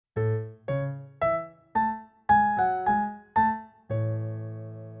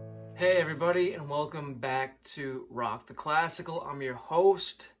Hey everybody, and welcome back to Rock the Classical. I'm your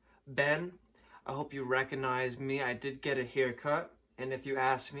host, Ben. I hope you recognize me. I did get a haircut, and if you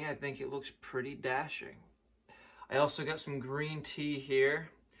ask me, I think it looks pretty dashing. I also got some green tea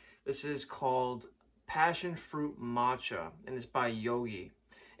here. This is called Passion Fruit Matcha, and it's by Yogi.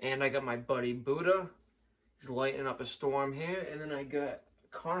 And I got my buddy Buddha. He's lighting up a storm here, and then I got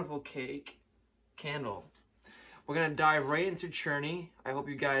Carnival Cake Candle. We're going to dive right into Czerny. I hope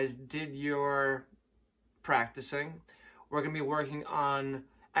you guys did your practicing. We're going to be working on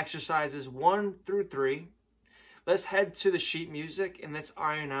exercises 1 through 3. Let's head to the sheet music and let's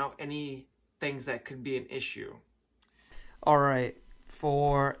iron out any things that could be an issue. Alright,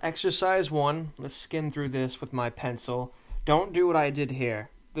 for exercise 1, let's skim through this with my pencil. Don't do what I did here.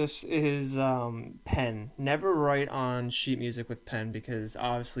 This is pen. Never write on sheet music with pen because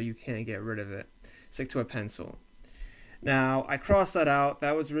obviously you can't get rid of it. Stick to a pencil. Now, I crossed that out.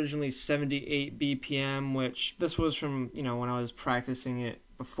 That was originally 78 BPM, which this was from, when I was practicing it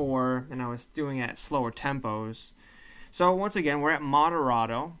before and I was doing it at slower tempos. So once again, we're at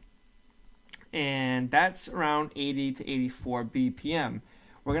moderato, and that's around 80 to 84 BPM.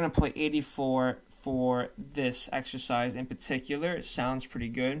 We're going to play 84 for this exercise in particular. It sounds pretty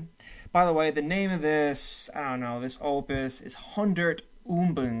good. By the way, the name of this, this opus is 100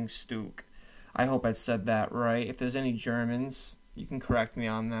 Übungsstück. I hope I said that right. If there's any Germans, you can correct me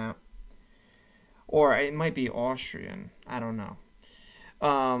on that. Or it might be Austrian. I don't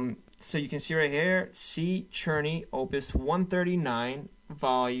know. So you can see right here, C. Czerny, Opus 139,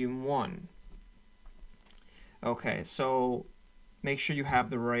 Volume 1. Okay, so make sure you have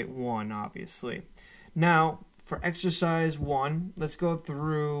the right one, obviously. Now, for exercise 1, let's go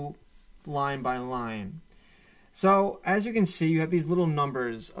through line by line. So, as you can see, you have these little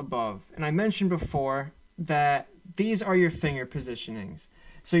numbers above. And I mentioned before that these are your finger positionings.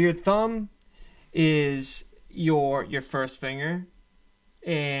 So your thumb is your first finger,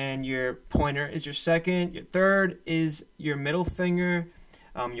 and your pointer is your second, your third is your middle finger,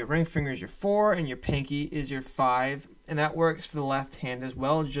 your ring finger is your 4, and your pinky is your 5. And that works for the left hand as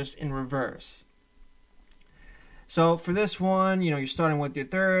well, just in reverse. So for this one, you're starting with your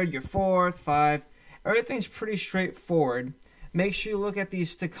third, your fourth, 5. Everything's pretty straightforward. Make sure you look at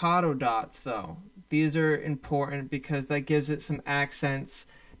these staccato dots, though. These are important because that gives it some accents,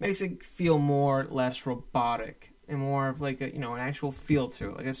 makes it feel more less robotic and more of like an actual feel to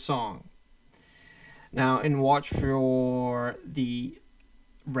it, like a song. Now, and watch for the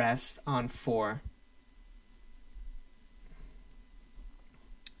rest on 4.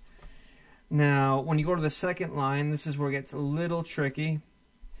 Now, when you go to the second line, this is where it gets a little tricky.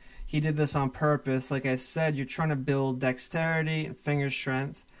 He did this on purpose. Like I said, you're trying to build dexterity and finger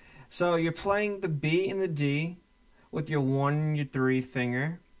strength. So you're playing the B and the D with your 1 and your 3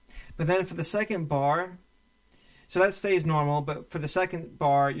 finger. But then for the second bar, so that stays normal, but for the second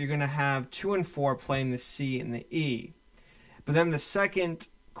bar, you're going to have 2 and 4 playing the C and the E. But then the second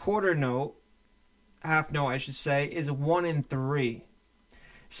quarter note, half note I should say, is 1 and 3.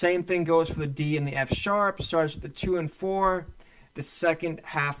 Same thing goes for the D and the F sharp. Starts with the 2 and 4. The second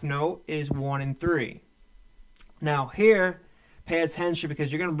half note is 1 and 3. Now here, pay attention because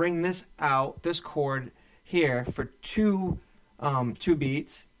you're going to bring this out, this chord here, for two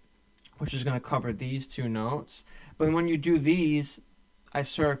beats, which is going to cover these 2 notes. But when you do these, I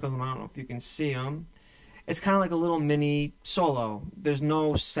circle them, I don't know if you can see them. It's kind of like a little mini solo. There's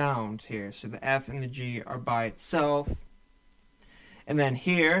no sound here, so the F and the G are by itself. And then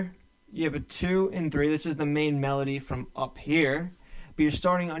here, you have a 2 and 3. This is the main melody from up here. But you're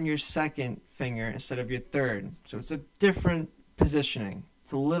starting on your second finger instead of your third. So it's a different positioning.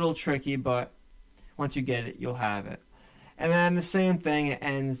 It's a little tricky, but once you get it, you'll have it. And then the same thing, it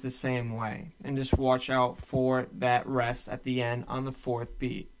ends the same way. And just watch out for that rest at the end on the 4th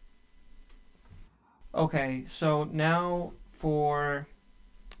beat. Okay, so now for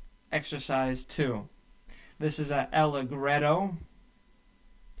exercise 2. This is a Allegretto.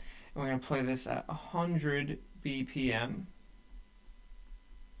 We're going to play this at 100 BPM.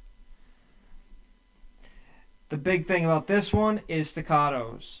 The big thing about this one is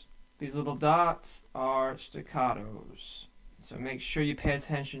staccatos. These little dots are staccatos. So make sure you pay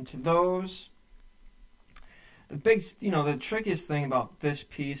attention to those. The the trickiest thing about this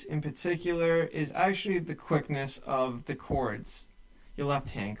piece in particular is actually the quickness of the chords, your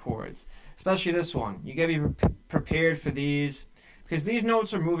left-hand chords. Especially this one. You got to be prepared for these, because these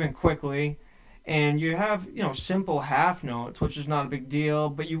notes are moving quickly, and you have, simple half notes, which is not a big deal,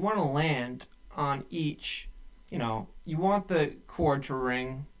 but you want to land on each, you want the chord to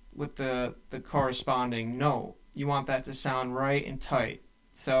ring with the corresponding note. You want that to sound right and tight.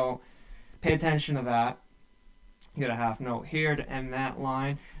 So Pay attention to that. You got a half note here to end that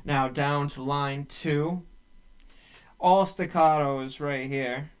line. Now down to line 2. All staccatos right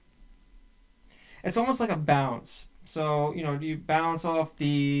here. It's almost like a bounce. So, you bounce off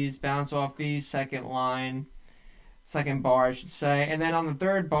these, second line, second bar, I should say. And then on the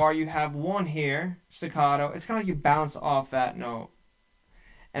third bar, you have one here, staccato. It's kind of like you bounce off that note.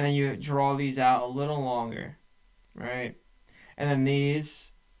 And then you draw these out a little longer, right? And then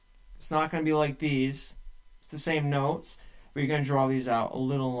these, it's not going to be like these. It's the same notes, but you're going to draw these out a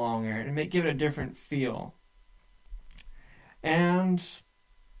little longer and give it a different feel. And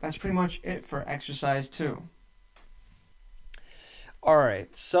that's pretty much it for exercise 2.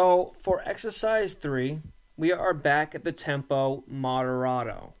 Alright, so for exercise 3, we are back at the tempo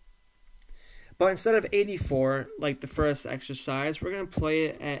moderato. But instead of 84, like the first exercise, we're going to play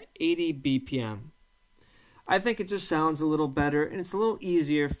it at 80 BPM. I think it just sounds a little better, and it's a little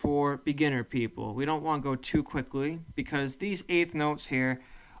easier for beginner people. We don't want to go too quickly, because these eighth notes here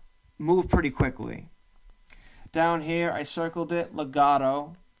move pretty quickly. Down here, I circled it,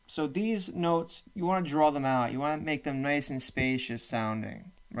 legato. So these notes, you want to draw them out. You want to make them nice and spacious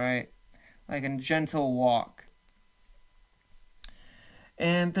sounding, right? Like a gentle walk.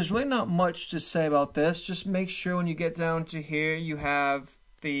 And there's really not much to say about this. Just make sure when you get down to here, you have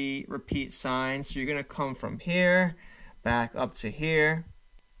the repeat sign. So you're going to come from here, back up to here,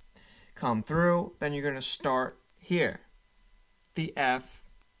 come through, then you're going to start here. The F,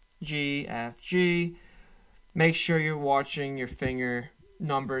 G, F, G. Make sure you're watching your finger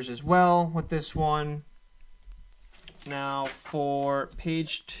numbers as well with this one. Now for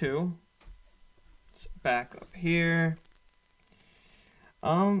page 2, let's back up here.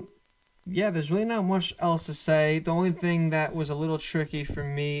 Yeah, there's really not much else to say. The only thing that was a little tricky for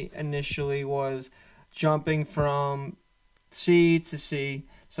me initially was jumping from C to C,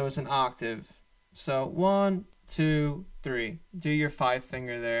 so it's an octave. So 1, 2, 3. Do your 5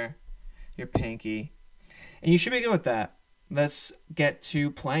 finger there, your pinky. And you should be good with that. Let's get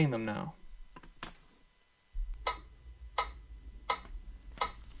to playing them now.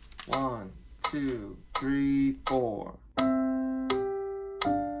 1, 2, 3, 4.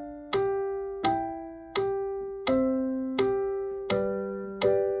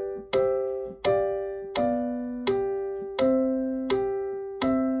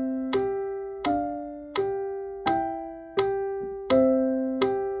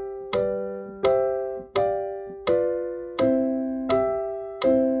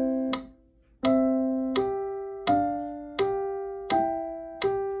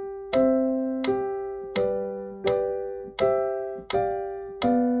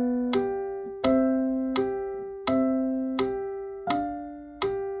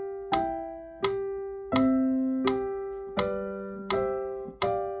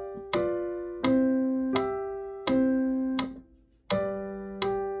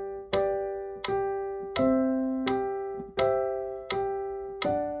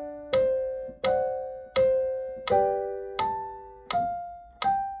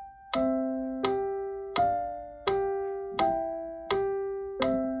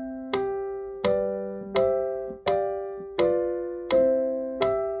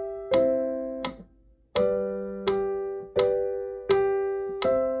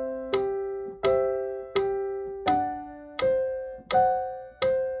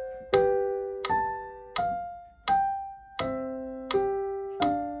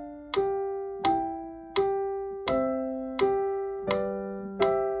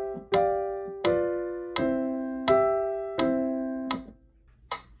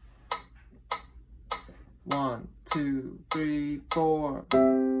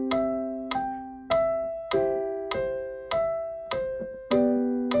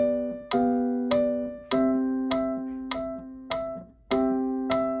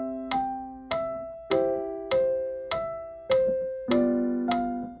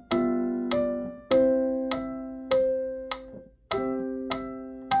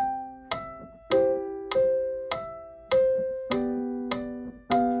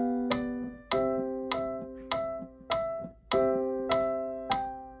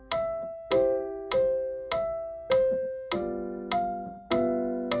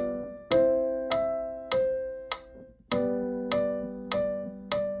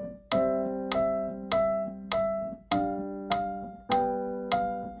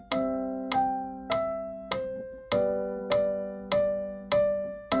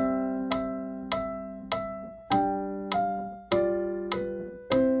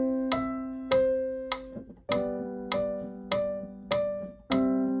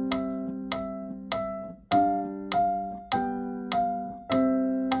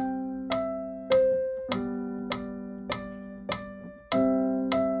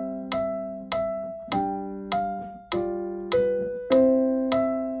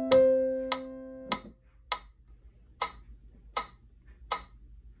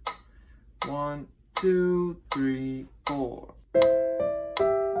 2, 3, 4.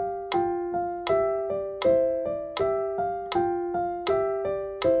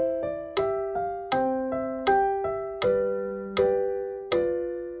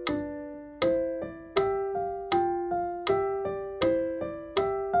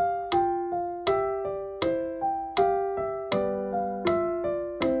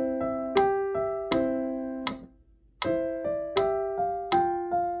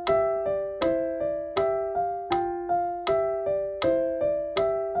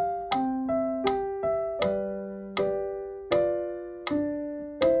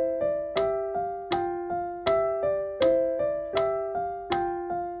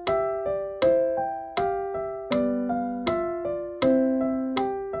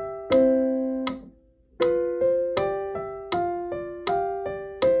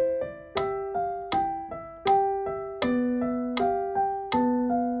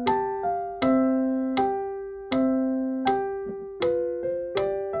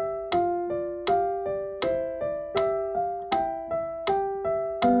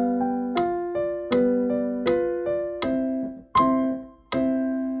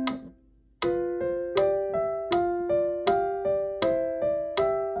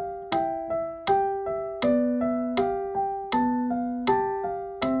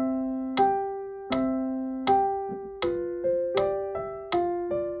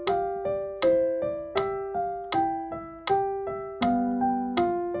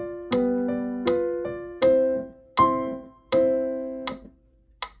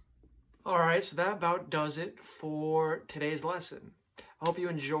 Alright, so that about does it for today's lesson. I hope you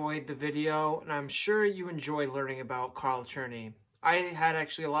enjoyed the video, and I'm sure you enjoyed learning about Carl Czerny. I had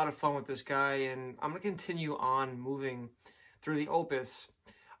actually a lot of fun with this guy, and I'm going to continue on moving through the opus.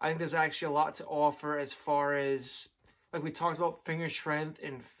 I think there's actually a lot to offer as far as, like we talked about, finger strength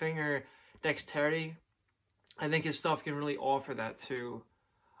and finger dexterity. I think his stuff can really offer that to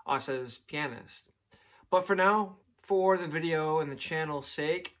us as pianists. But for now, for the video and the channel's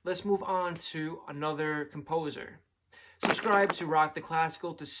sake, let's move on to another composer. Subscribe to Rock the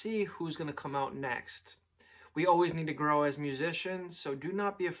Classical to see who's going to come out next. We always need to grow as musicians, so do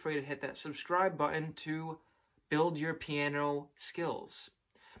not be afraid to hit that subscribe button to build your piano skills.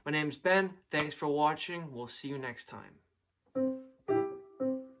 My name's Ben. Thanks for watching. We'll see you next time.